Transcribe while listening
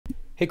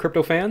Hey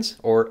crypto fans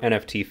or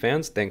NFT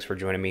fans, thanks for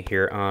joining me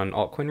here on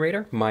Altcoin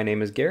Radar. My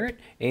name is Garrett,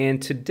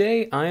 and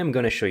today I am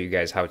going to show you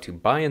guys how to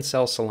buy and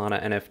sell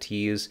Solana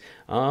NFTs,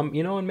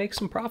 and make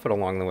some profit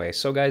along the way.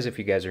 So guys, if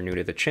you guys are new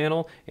to the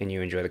channel and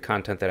you enjoy the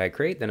content that I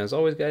create, then as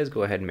always guys,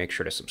 go ahead and make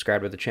sure to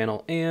subscribe to the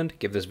channel and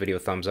give this video a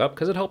thumbs up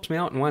because it helps me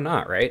out, and why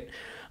not, right?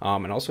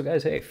 And also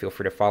guys, hey, feel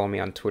free to follow me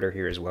on Twitter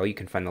here as well. You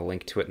can find the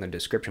link to it in the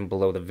description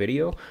below the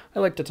video. I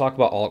like to talk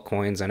about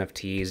altcoins,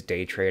 NFTs,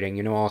 day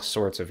trading, all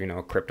sorts of,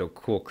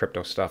 cool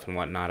crypto stuff and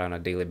whatnot on a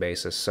daily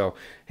basis. So,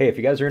 hey, if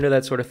you guys are into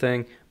that sort of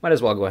thing, might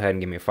as well go ahead and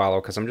give me a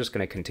follow because I'm just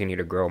going to continue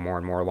to grow more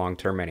and more long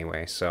term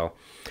anyway. So,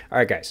 all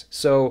right, guys.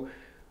 So,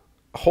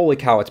 holy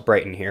cow, it's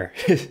bright in here.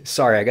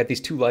 Sorry, I got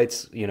these two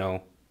lights,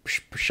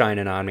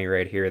 shining on me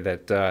right here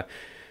that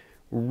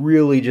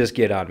really just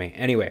get on me.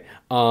 Anyway,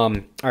 all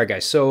right,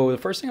 guys. So the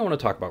first thing I want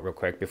to talk about real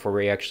quick before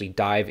we actually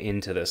dive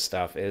into this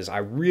stuff is I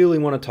really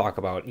want to talk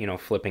about,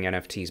 flipping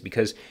NFTs,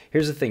 because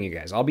here's the thing, you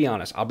guys. I'll be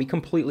honest. I'll be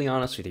completely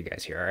honest with you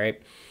guys here, all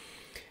right?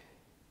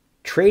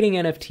 Trading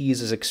NFTs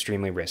is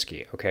extremely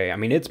risky, okay? I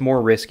mean, it's more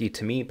risky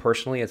to me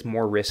personally. It's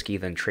more risky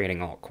than trading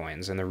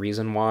altcoins. And the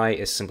reason why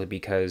is simply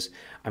because,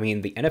 I mean,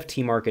 the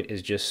NFT market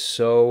is just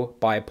so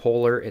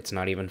bipolar, it's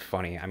not even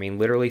funny. I mean,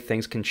 literally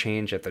things can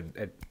change at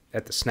the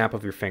snap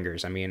of your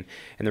fingers. I mean,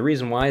 and the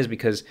reason why is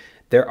because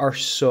there are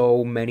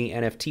so many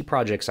NFT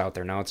projects out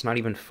there now. It's not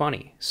even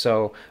funny.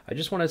 So I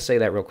just want to say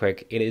that real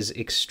quick. It is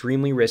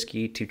extremely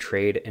risky to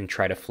trade and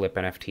try to flip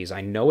NFTs. I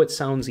know it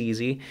sounds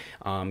easy.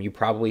 You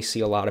probably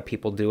see a lot of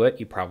people do it.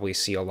 You probably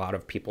see a lot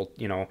of people,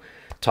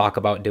 talk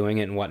about doing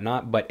it and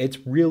whatnot, but it's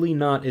really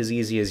not as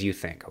easy as you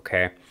think,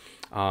 okay?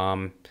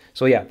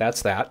 So yeah,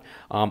 that's that.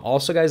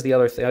 Also, guys, the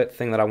other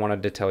thing that I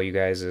wanted to tell you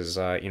guys is,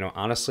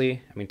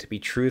 honestly, I mean, to be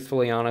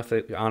truthfully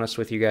honest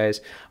with you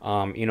guys,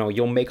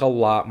 you'll make a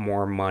lot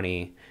more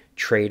money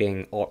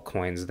trading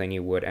altcoins than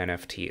you would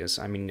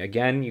NFTs. I mean,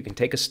 again, you can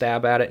take a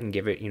stab at it and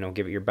give it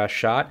your best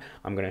shot.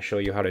 I'm going to show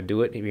you how to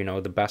do it,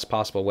 the best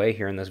possible way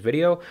here in this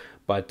video.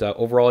 But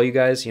overall, you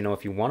guys,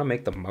 if you want to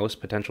make the most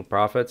potential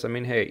profits, I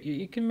mean, hey,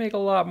 you can make a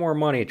lot more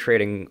money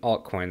trading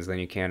altcoins than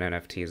you can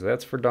NFTs.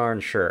 That's for darn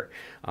sure.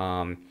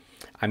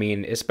 I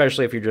mean,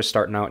 especially if you're just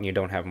starting out and you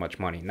don't have much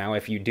money. Now,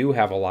 if you do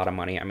have a lot of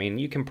money, I mean,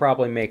 you can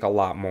probably make a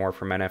lot more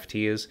from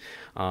NFTs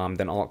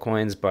than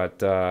altcoins.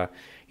 But,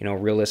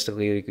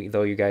 realistically,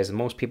 though, you guys,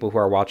 most people who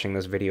are watching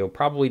this video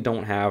probably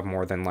don't have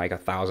more than like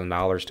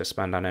 $1,000 to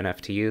spend on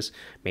NFTs,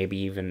 maybe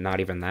even not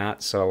even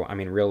that. So, I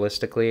mean,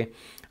 realistically,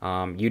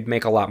 you'd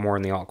make a lot more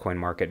in the altcoin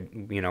market,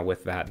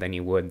 with that than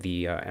you would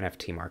the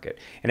NFT market.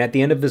 And at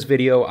the end of this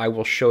video, I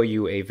will show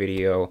you a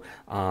video.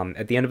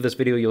 At the end of this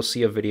video, you'll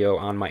see a video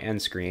on my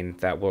end screen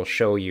that will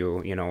show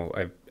you,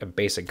 a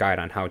basic guide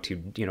on how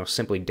to,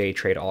 simply day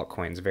trade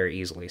altcoins very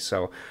easily.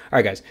 So, all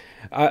right, guys,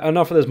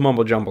 enough of this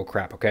mumbo jumbo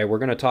crap. Okay, we're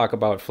gonna talk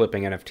about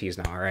flipping NFTs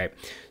now. All right,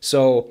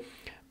 so.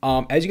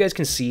 As you guys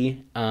can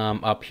see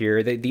up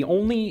here, the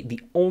only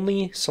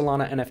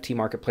Solana NFT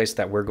marketplace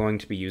that we're going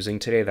to be using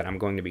today, that I'm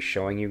going to be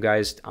showing you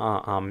guys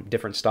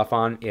different stuff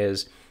on,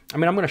 is, I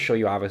mean, I'm going to show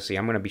you, obviously,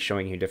 I'm going to be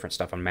showing you different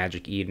stuff on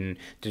Magic Eden,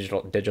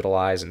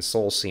 Digitalize, and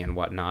SolSea and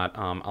whatnot.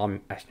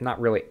 I'm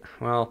not really,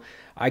 well,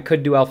 I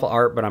could do Alpha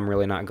Art, but I'm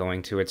really not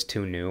going to. It's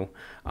too new.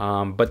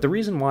 But the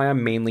reason why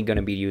I'm mainly going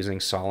to be using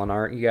Solana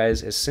Art, you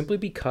guys, is simply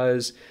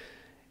because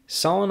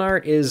Solana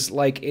Art is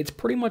it's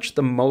pretty much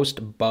the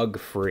most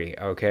bug-free,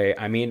 okay?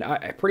 I mean,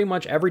 pretty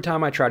much every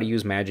time I try to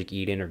use Magic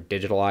Eden or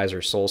Digitalize or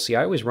SolSea,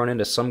 I always run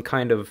into some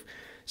kind of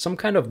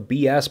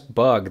BS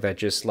bug that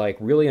just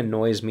really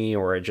annoys me,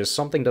 or just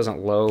something doesn't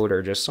load,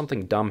 or just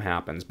something dumb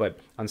happens. But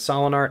on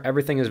Solana Art,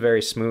 everything is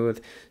very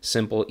smooth,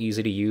 simple,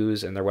 easy to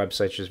use, and their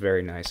website's just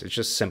very nice. It's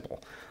just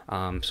simple.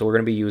 So we're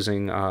going to be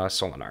using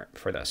Solana Art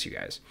for this, you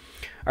guys.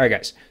 All right,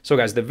 guys. So,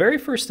 guys, the very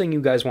first thing you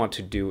guys want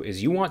to do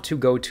is you want to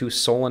go to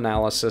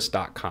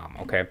solanalysis.com,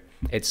 okay?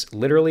 It's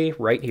literally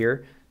right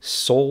here,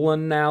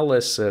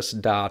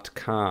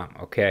 solanalysis.com,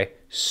 okay?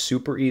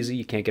 Super easy.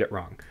 You can't get it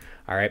wrong,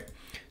 all right?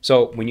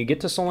 So when you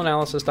get to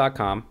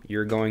solanalysis.com,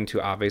 you're going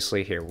to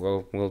obviously here,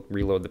 we'll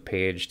reload the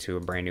page to a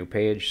brand new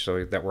page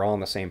so that we're all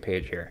on the same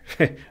page here.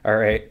 All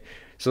right.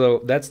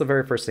 So that's the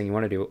very first thing you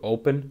want to do.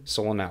 Open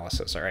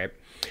Solanalysis. All right.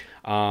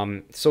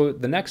 So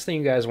the next thing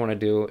you guys want to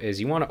do is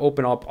you want to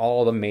open up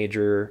all the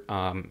major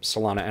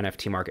Solana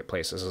NFT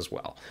marketplaces as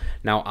well.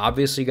 Now,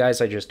 obviously,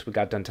 guys, I just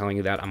got done telling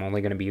you that I'm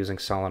only going to be using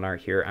Solana Art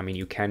here. I mean,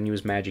 you can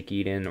use Magic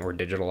Eden or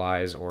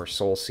Digitalize or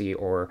SolSea,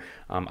 or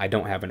I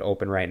don't have it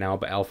open right now,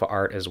 but Alpha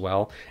Art as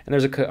well. And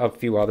there's a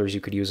few others you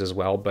could use as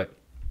well, but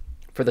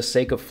for the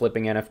sake of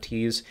flipping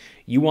NFTs,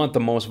 you want the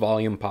most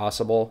volume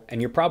possible,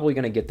 and you're probably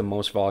going to get the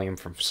most volume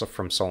from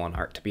Solana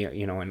Art, to be,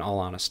 in all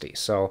honesty.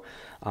 So,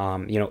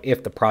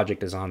 if the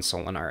project is on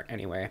Solana Art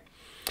anyway.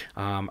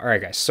 All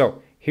right, guys.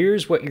 So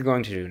here's what you're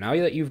going to do. Now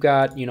that you've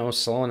got, you know,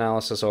 Sol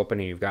Analysis open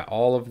and you've got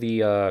all of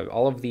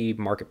the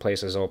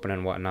marketplaces open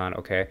and whatnot,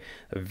 okay,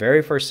 the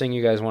very first thing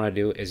you guys want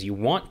to do is you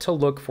want to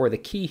look for, the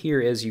key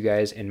here is, you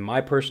guys, in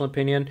my personal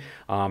opinion,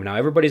 now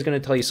everybody's going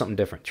to tell you something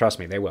different. Trust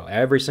me, they will.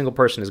 Every single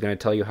person is going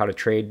to tell you how to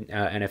trade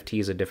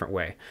NFTs a different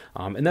way.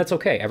 And that's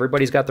okay.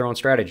 Everybody's got their own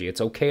strategy.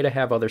 It's okay to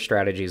have other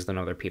strategies than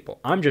other people.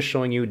 I'm just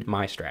showing you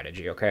my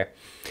strategy, okay?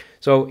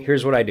 So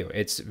here's what I do.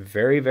 It's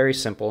very, very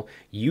simple.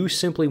 You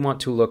simply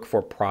want to look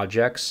for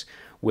projects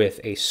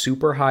with a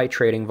super high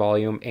trading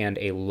volume and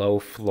a low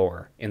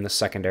floor in the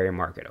secondary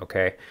market,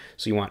 okay?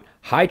 So you want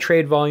high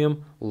trade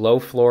volume, low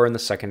floor in the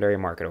secondary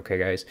market, okay,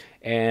 guys?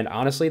 And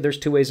honestly, there's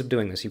two ways of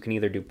doing this. You can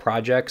either do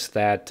projects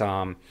that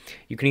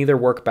you can either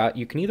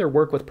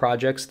work with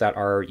projects that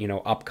are, you know,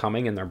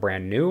 upcoming and they're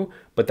brand new,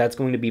 but that's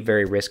going to be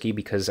very risky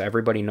because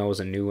everybody knows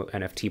a new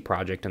NFT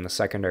project in the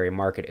secondary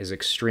market is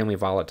extremely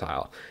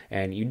volatile,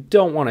 and you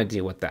don't want to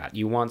deal with that.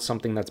 You want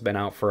something that's been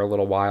out for a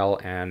little while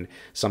and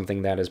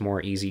something that is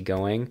more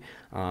easygoing.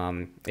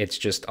 It's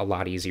just a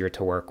lot easier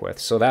to work with.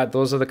 So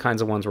those are the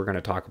kinds of ones we're going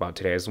to talk about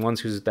today, is the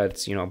ones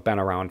that's, you know, been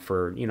around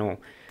for, you know,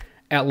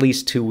 at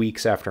least 2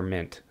 weeks after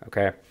mint,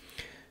 okay?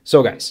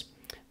 So guys,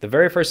 the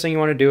very first thing you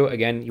want to do,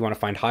 again, you want to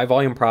find high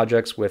volume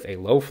projects with a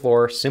low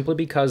floor, simply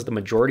because the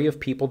majority of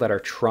people that are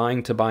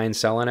trying to buy and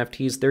sell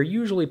NFTs, they're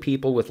usually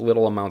people with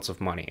little amounts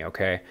of money,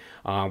 okay?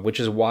 Which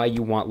is why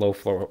you want low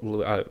floor,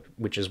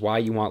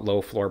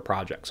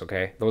 projects,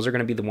 okay? Those are going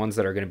to be the ones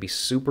that are going to be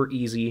super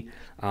easy.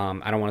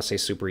 I don't want to say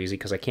super easy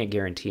because I can't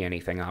guarantee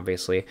anything,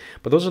 obviously,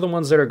 but those are the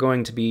ones that are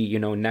going to be, you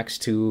know, next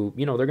to,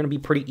 you know, they're going to be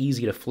pretty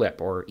easy to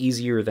flip, or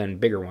easier than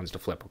bigger ones to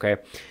flip, okay?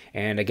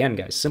 And again,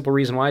 guys, simple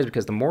reason why is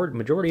because the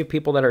majority of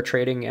people that are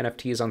trading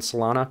NFTs on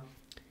Solana,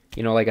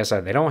 you know, like I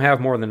said, they don't have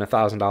more than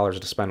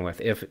 $1,000 to spend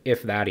with,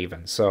 if that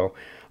even. So,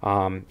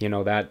 you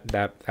know,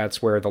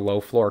 that's where the low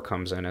floor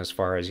comes in, as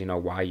far as, you know,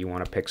 why you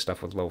want to pick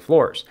stuff with low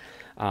floors.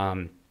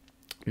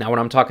 Now, when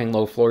I'm talking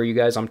low floor, you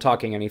guys, I'm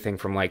talking anything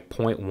from like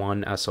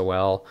 0.1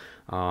 SOL,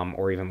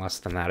 or even less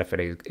than that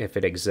if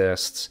it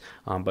exists.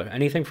 But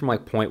anything from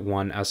like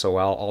 0.1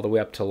 SOL all the way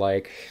up to,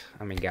 like,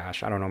 I mean,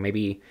 gosh, I don't know,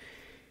 maybe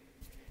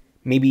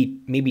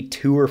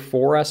 2 or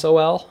 4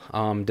 SOL,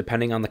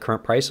 depending on the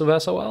current price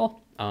of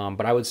SOL.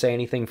 But I would say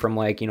anything from,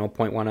 like, you know,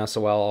 0.1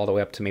 SOL all the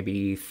way up to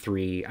maybe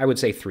 3, I would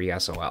say 3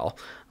 SOL,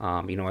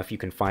 you know, if you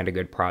can find a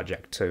good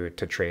project to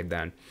trade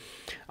then.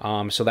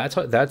 So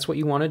that's what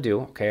you want to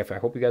do, okay? I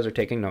hope you guys are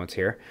taking notes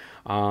here.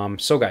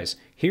 So guys,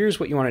 here's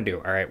what you want to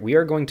do. All right, we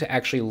are going to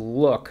actually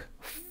look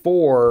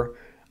for,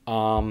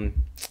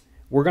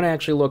 we're going to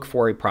actually look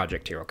for a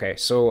project here, okay?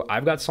 So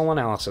I've got Sol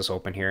Analysis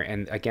open here,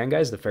 and again,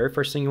 guys, the very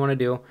first thing you want to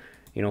do,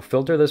 you know,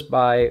 filter this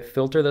by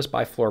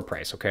floor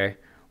price, okay?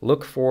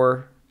 Look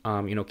for,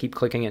 you know, keep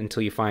clicking it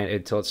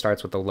until it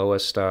starts with the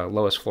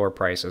lowest floor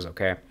prices,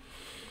 okay?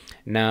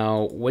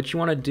 Now, what you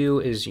want to do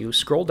is you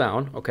scroll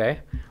down, okay?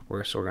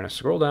 So we're going to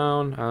scroll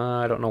down.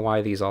 I don't know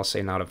why these all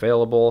say not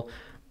available,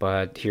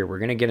 but here, we're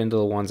going to get into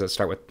the ones that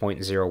start with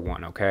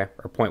 0.01, okay?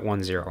 Or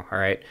 0.10, all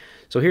right?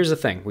 So here's the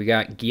thing. We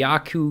got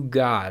Gyaku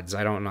Gods.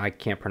 I don't know. I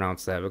can't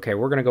pronounce that. Okay,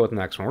 we're going to go with the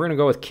next one. We're going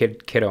to go with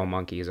Kiddo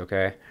Monkeys,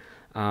 okay?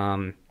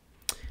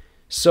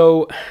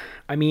 So,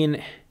 I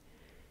mean,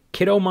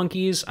 Kiddo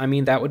Monkeys, I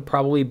mean, that would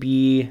probably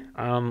be,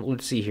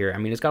 let's see here. I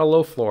mean, it's got a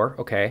low floor,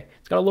 okay?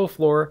 It's got a low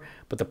floor,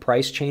 but the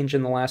price change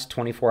in the last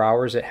 24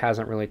 hours, it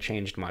hasn't really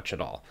changed much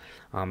at all.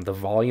 The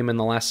volume in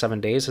the last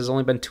 7 days has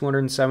only been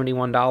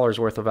 $271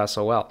 worth of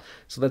SOL.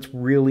 So that's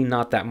really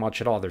not that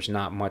much at all. There's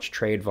not much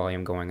trade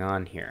volume going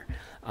on here.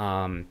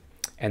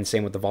 And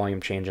same with the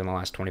volume change in the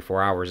last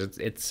 24 hours.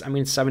 It's I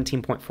mean,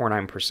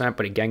 17.49%.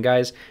 But again,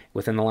 guys,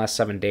 within the last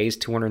 7 days,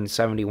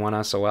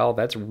 271 SOL,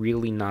 that's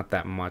really not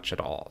that much at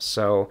all.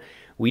 So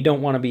we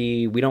don't want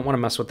to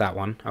mess with that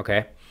one,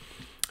 okay?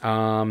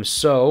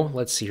 So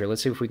let's see here.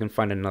 Let's see if we can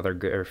find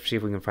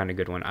a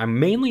good one. I'm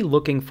mainly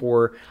looking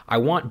for, I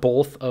want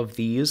both of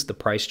these, the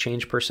price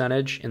change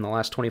percentage in the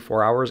last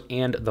 24 hours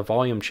and the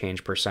volume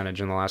change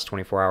percentage in the last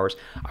 24 hours.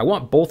 I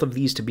want both of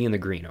these to be in the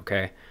green,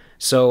 okay?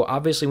 So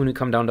obviously when we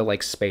come down to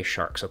like Space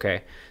Sharks,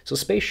 okay? So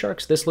Space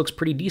Sharks, this looks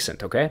pretty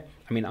decent, okay?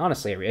 I mean,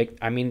 honestly,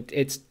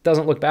 it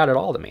doesn't look bad at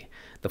all to me.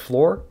 The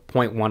floor,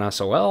 0.1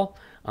 SOL.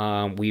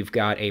 We've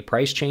got a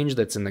price change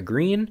that's in the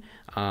green,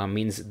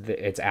 means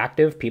that it's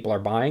active, people are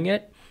buying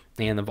it,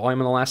 and the volume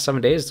in the last 7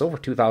 days is over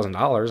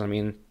 $2,000. I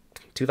mean,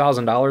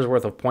 $2,000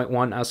 worth of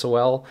 0.1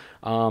 SOL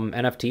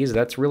NFTs,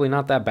 that's really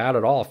not that bad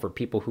at all for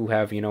people who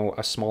have, you know,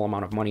 a small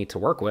amount of money to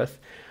work with.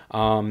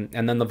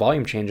 And then the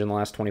volume change in the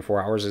last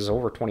 24 hours is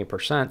over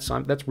 20%,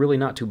 so that's really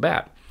not too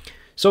bad.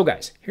 So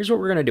guys, here's what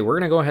we're going to do. We're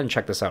going to go ahead and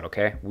check this out,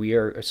 okay?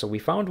 So we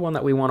found one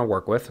that we want to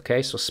work with,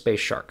 okay? So Space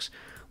Sharks.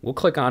 We'll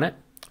click on it.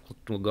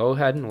 We'll go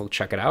ahead and we'll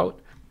check it out.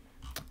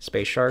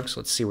 Space Sharks,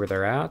 let's see where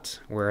they're at.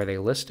 Where are they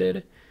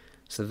listed?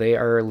 So they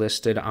are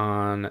listed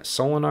on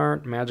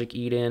Solana, Magic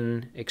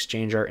Eden,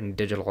 Exchange Art, and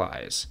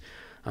Digitalize.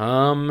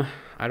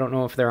 I don't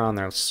know if they're on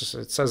there. It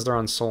says they're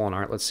on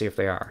Solana. Let's see if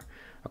they are.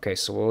 Okay,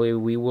 so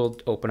we will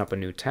open up a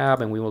new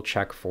tab and we will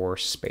check for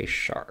space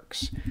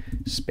sharks.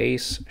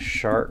 Space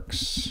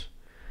sharks.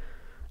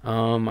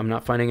 I'm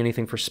not finding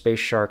anything for space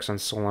sharks on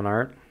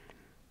Solana.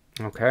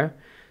 Okay,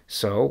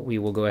 so we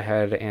will go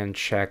ahead and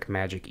check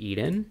Magic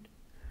Eden.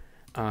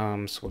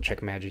 So we'll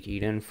check Magic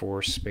Eden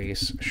for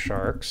space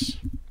sharks.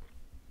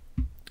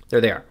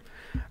 There they are.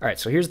 All right,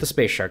 so here's the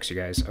space sharks, you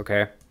guys.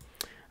 Okay,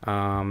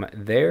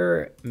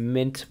 their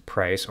mint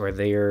price, or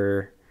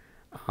their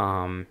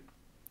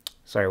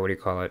sorry, what do you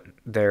call it?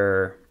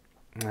 Their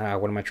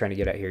what am I trying to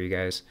get at here, you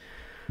guys?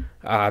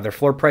 Their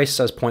floor price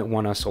says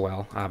 0.1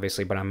 SOL,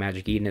 obviously, but on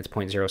Magic Eden it's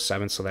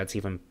 0.07, so that's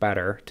even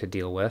better to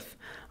deal with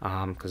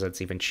because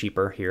that's even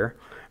cheaper here.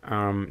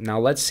 Now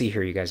let's see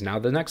here, you guys. Now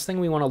the next thing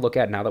we want to look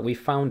at, now that we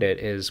found it,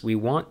 is we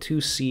want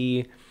to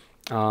see.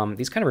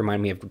 These kind of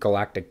remind me of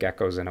galactic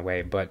geckos in a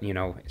way, but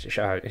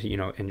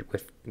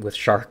with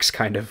sharks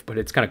kind of, but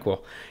it's kind of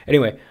cool.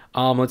 Anyway,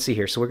 let's see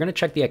here. So we're going to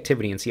check the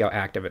activity and see how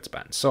active it's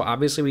been. So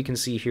obviously we can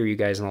see here, you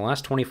guys, in the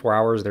last 24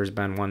 hours, there's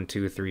been 1,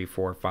 2, 3,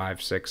 4,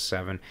 5, 6,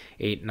 7,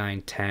 8,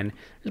 9, 10.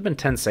 There's been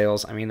 10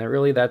 sales. I mean,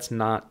 that's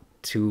not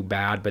too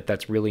bad, but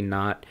that's really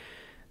not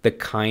the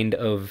kind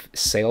of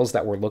sales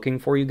that we're looking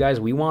for, you guys.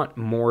 We want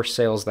more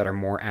sales that are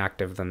more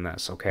active than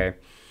this, okay?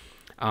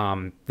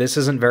 This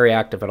isn't very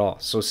active at all.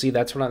 So see,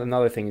 that's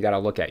another thing you got to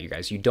look at, you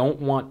guys. You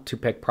don't want to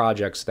pick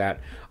projects that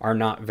are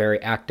not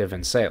very active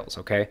in sales,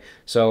 okay?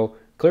 So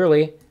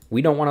clearly,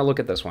 we don't want to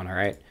look at this one, all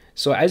right?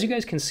 So as you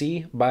guys can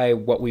see by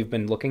what we've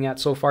been looking at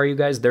so far, you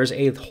guys, there's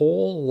a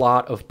whole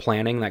lot of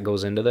planning that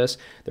goes into this.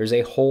 There's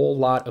a whole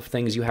lot of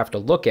things you have to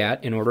look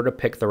at in order to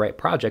pick the right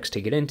projects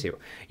to get into.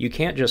 You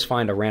can't just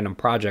find a random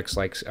project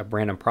like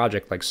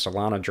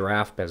Solana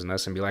Giraffe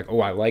business and be like,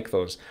 oh, I like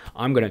those,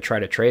 I'm going to try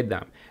to trade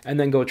them, and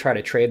then go try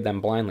to trade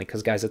them blindly,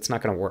 because guys, it's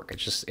not going to work.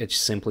 It's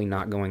simply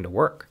not going to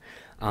work.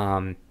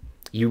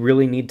 You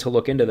really need to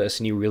look into this,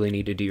 and you really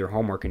need to do your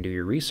homework and do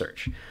your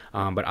research.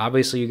 But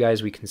obviously, you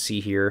guys, we can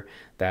see here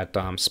that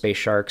space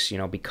sharks,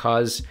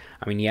 because,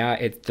 I mean,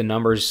 yeah, the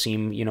numbers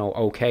seem,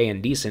 okay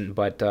and decent,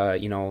 but,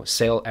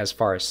 as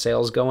far as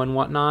sales go and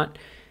whatnot,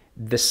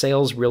 the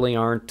sales really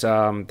aren't,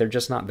 they're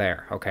just not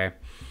there, okay?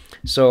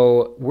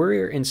 So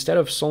we're, instead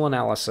of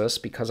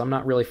Solanalysis, because I'm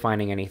not really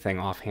finding anything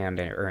offhand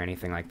or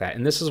anything like that.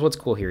 And this is what's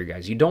cool here, you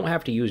guys. You don't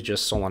have to use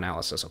just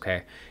Solanalysis,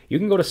 okay? You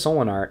can go to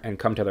Solana and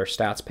come to their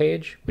stats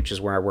page, which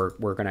is where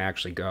we're going to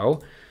actually go.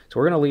 So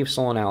we're going to leave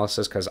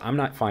Solanalysis because I'm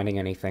not finding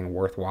anything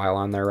worthwhile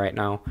on there right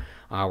now.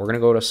 We're going to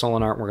go to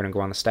Solana. We're going to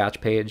go on the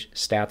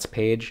stats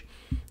page,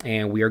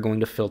 and we are going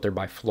to filter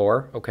by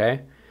floor,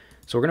 okay?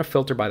 So we're going to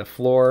filter by the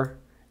floor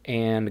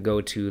and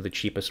go to the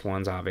cheapest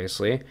ones,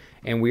 obviously,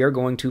 and we are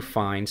going to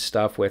find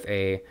stuff with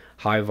a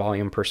high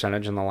volume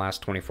percentage in the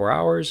last 24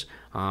 hours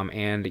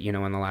and in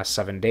the last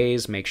 7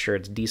 days. Make sure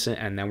it's decent,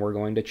 and then we're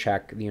going to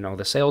check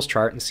the sales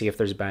chart and see if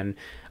there's been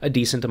a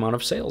decent amount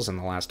of sales in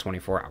the last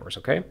 24 hours.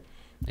 Okay,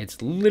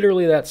 it's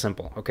literally that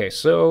simple. Okay,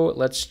 so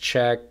let's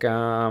check.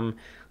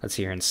 Let's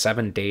see here. In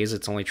 7 days,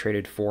 it's only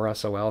traded 4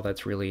 SOL.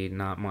 That's really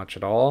not much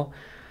at all.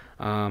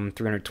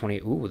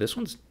 320. Ooh, this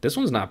one's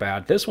not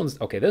bad. This one's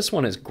okay. This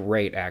one is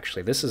great,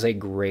 actually. This is a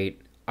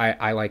great.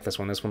 I like this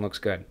one. This one looks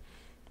good.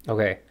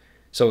 Okay,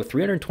 so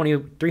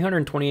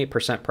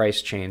 328%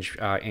 price change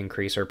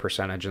increase or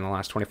percentage in the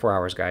last 24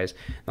 hours, guys.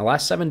 In the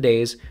last 7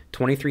 days,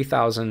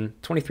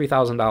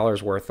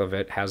 $23,000 worth of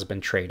it has been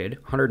traded.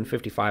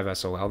 155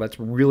 SOL. That's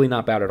really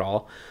not bad at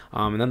all.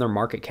 And then their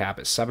market cap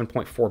is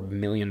 $7.4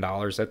 million.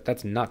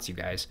 That's nuts, you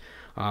guys.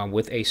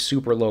 With a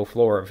super low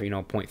floor of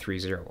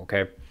 0.30.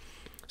 Okay.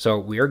 So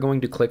we are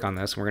going to click on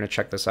this, and we're going to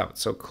check this out.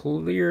 So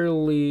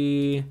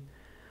clearly,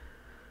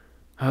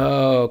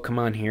 oh, come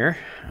on here.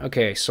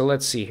 Okay, so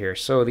let's see here.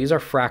 So these are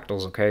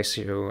fractals, okay?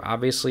 So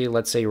obviously,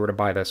 let's say you were to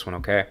buy this one,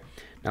 okay?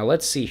 Now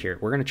let's see here.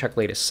 We're going to check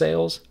latest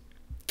sales.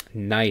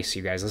 Nice,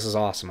 you guys. This is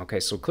awesome.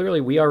 Okay, so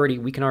clearly we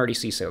can already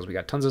see sales. We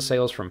got tons of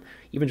sales from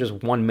even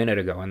just 1 minute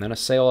ago, and then a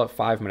sale at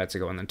 5 minutes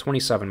ago, and then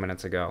 27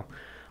 minutes ago.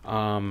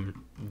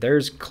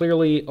 There's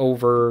clearly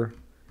over...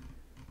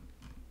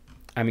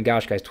 I mean,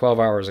 gosh, guys, 12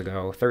 hours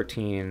ago,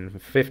 13,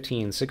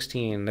 15,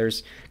 16,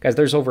 there's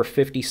over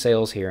 50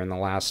 sales here in the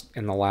last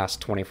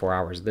 24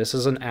 hours. This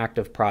is an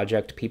active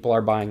project. People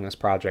are buying this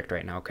project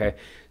right now, okay?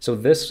 So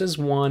this is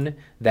one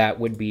that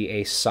would be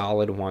a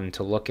solid one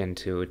to look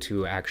into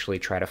to actually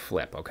try to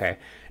flip, okay?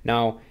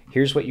 Now,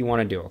 here's what you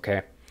want to do,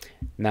 okay?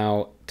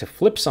 Now, to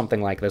flip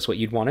something like this, what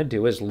you'd want to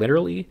do is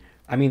literally...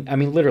 I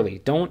mean, literally,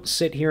 don't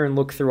sit here and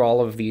look through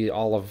all of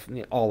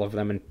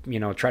them and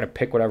try to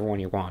pick whatever one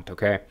you want.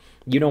 Okay,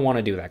 you don't want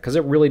to do that because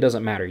it really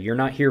doesn't matter. You're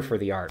not here for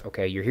the art.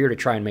 Okay, you're here to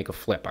try and make a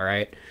flip. All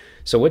right.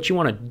 So what you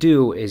want to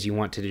do is you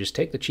want to just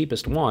take the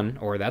cheapest one,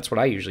 or that's what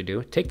I usually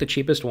do. Take the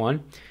cheapest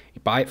one, you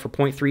buy it for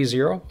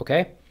 0.30.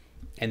 Okay.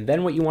 And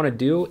then what you want to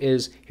do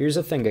is, here's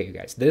the thing, you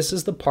guys. This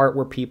is the part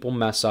where people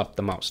mess up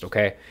the most,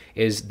 okay?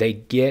 Is they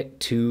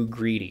get too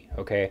greedy,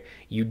 okay?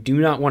 You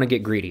do not want to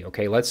get greedy,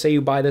 okay? Let's say you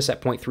buy this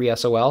at 0.3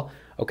 SOL.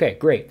 Okay,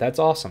 great. That's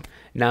awesome.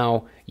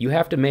 Now, you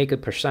have to make a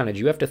percentage.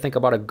 You have to think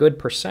about a good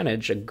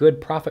percentage, a good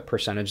profit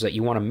percentage that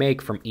you want to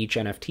make from each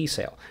NFT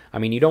sale. I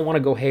mean, you don't want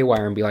to go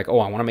haywire and be like, oh,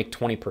 I want to make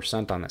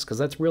 20% on this, because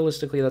that's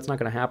realistically, that's not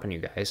going to happen, you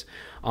guys.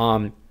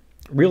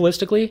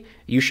 Realistically,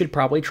 you should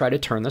probably try to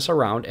turn this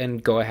around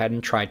and go ahead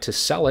and try to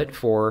sell it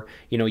for,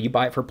 you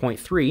buy it for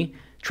 0.3,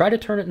 try to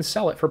turn it and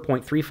sell it for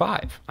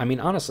 0.35. I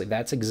mean, honestly,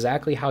 that's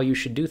exactly how you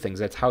should do things.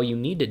 That's how you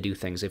need to do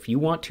things. If you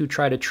want to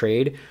try to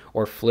trade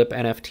or flip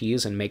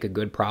NFTs and make a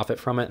good profit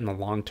from it in the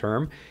long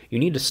term, you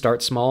need to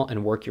start small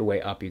and work your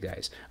way up, you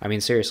guys. I mean,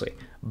 seriously,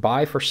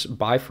 buy for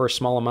a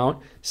small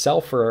amount,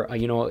 sell for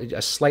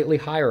a slightly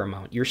higher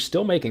amount. You're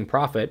still making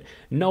profit.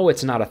 No,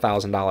 it's not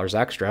 $1,000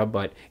 extra,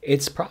 but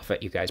it's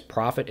profit, you guys.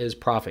 Profit is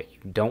profit.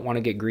 You don't want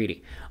to get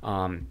greedy.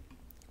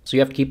 So you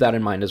have to keep that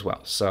in mind as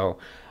well. So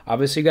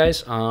obviously,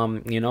 guys,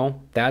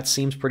 that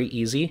seems pretty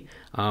easy,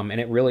 and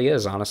it really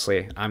is,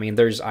 honestly. I mean,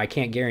 I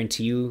can't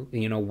guarantee you,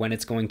 when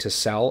it's going to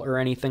sell or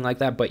anything like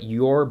that, but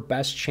your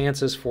best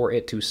chances for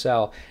it to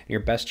sell, and your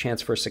best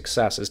chance for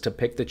success is to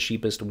pick the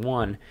cheapest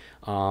one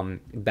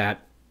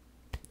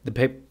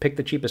pick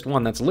the cheapest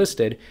one that's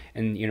listed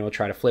and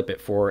try to flip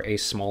it for a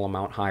small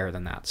amount higher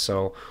than that.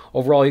 So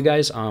overall, you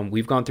guys,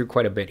 we've gone through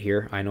quite a bit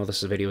here. I know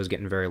this video is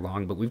getting very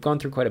long, but we've gone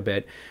through quite a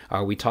bit.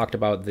 We talked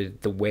about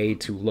the way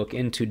to look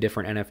into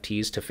different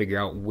NFTs to figure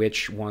out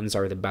which ones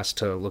are the best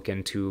to look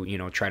into,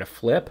 try to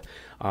flip.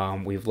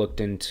 We've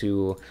looked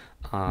into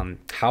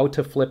how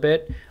to flip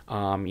it,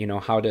 how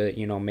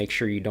to make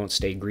sure you don't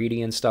stay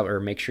greedy and stuff,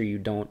 or make sure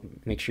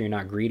you're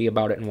not greedy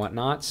about it and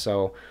whatnot.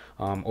 So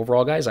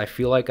overall, guys, I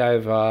feel like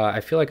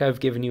I've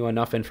given you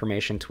enough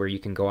information to where you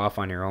can go off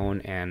on your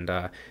own and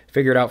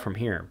figure it out from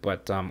here.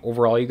 But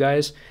overall, you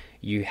guys,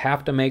 you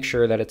have to make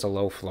sure that it's a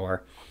low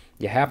floor.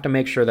 You have to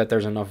make sure that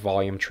there's enough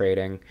volume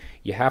trading.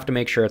 You have to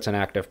make sure it's an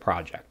active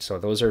project. So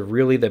those are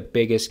really the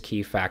biggest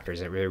key factors.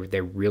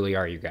 They really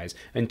are, you guys,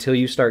 until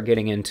you start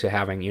getting into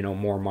having,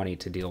 more money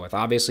to deal with.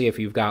 Obviously, if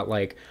you've got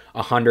like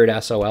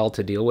 100 SOL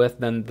to deal with,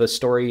 then the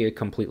story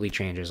completely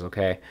changes,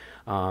 okay?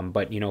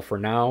 But, for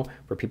now,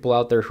 for people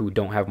out there who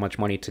don't have much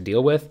money to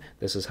deal with,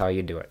 this is how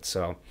you do it.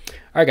 So, all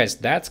right, guys,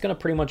 that's going to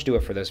pretty much do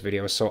it for this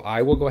video. So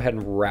I will go ahead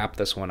and wrap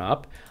this one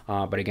up.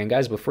 But again,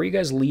 guys, before you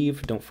guys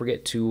leave, don't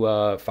forget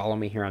to follow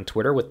me here on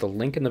Twitter with the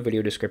link in the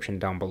video description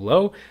down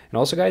below. And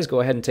also, guys,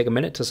 go ahead and take a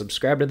minute to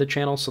subscribe to the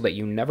channel so that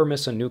you never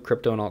miss a new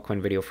crypto and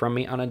altcoin video from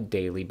me on a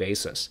daily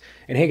basis.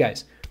 And hey,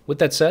 guys, with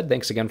that said,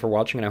 thanks again for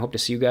watching, and I hope to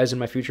see you guys in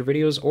my future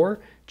videos or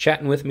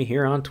chatting with me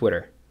here on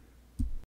Twitter.